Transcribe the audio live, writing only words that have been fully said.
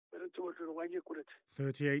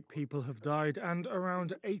38 people have died and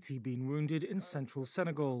around 80 been wounded in central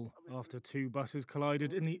Senegal after two buses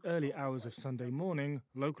collided in the early hours of Sunday morning,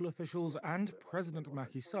 local officials and President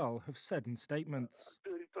Macky Sall have said in statements.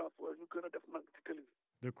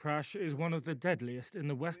 The crash is one of the deadliest in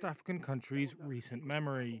the West African country's recent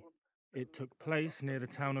memory. It took place near the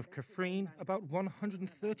town of Kaffrine, about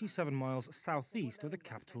 137 miles southeast of the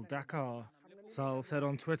capital Dakar. Sall said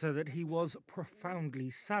on Twitter that he was profoundly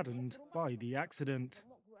saddened by the accident.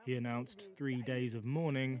 He announced 3 days of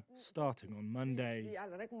mourning starting on Monday.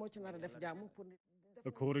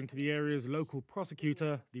 According to the area's local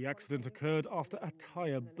prosecutor, the accident occurred after a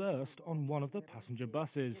tyre burst on one of the passenger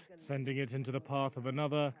buses, sending it into the path of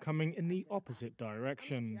another coming in the opposite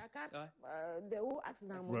direction.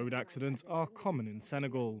 Road accidents are common in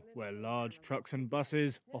Senegal, where large trucks and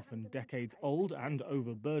buses, often decades old and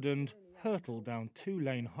overburdened, hurtle down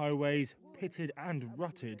two-lane highways, pitted and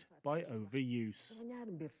rutted by overuse.